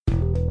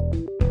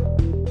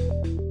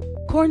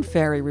Korn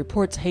Ferry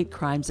reports hate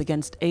crimes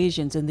against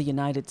Asians in the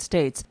United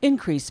States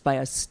increased by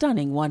a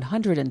stunning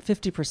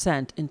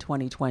 150% in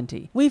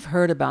 2020. We've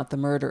heard about the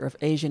murder of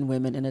Asian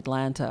women in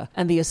Atlanta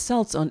and the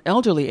assaults on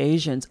elderly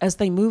Asians as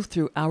they move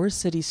through our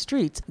city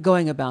streets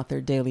going about their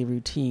daily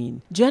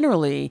routine.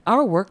 Generally,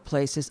 our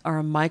workplaces are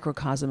a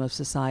microcosm of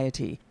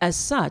society. As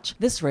such,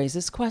 this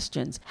raises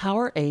questions. How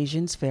are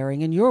Asians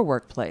faring in your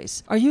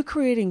workplace? Are you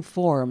creating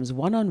forums,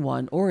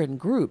 one-on-one or in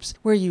groups,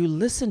 where you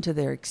listen to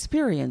their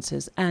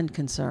experiences and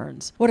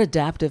concerns? What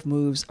adaptive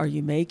moves are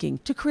you making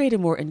to create a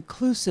more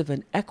inclusive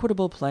and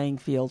equitable playing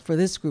field for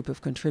this group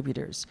of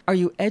contributors? Are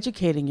you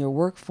educating your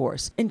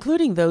workforce,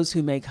 including those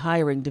who make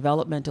hiring,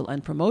 developmental,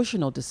 and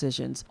promotional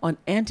decisions, on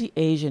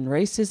anti-Asian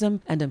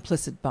racism and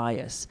implicit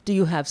bias? Do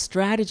you have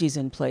strategies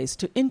in place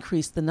to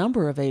increase the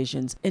number of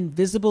Asians in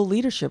visible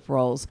leadership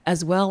roles,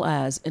 as well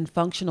as in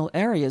functional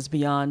areas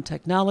beyond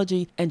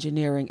technology,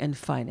 engineering, and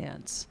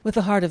finance? With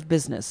the heart of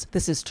business,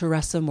 this is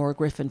Teresa Moore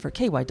Griffin for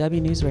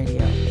KYW News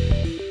Radio.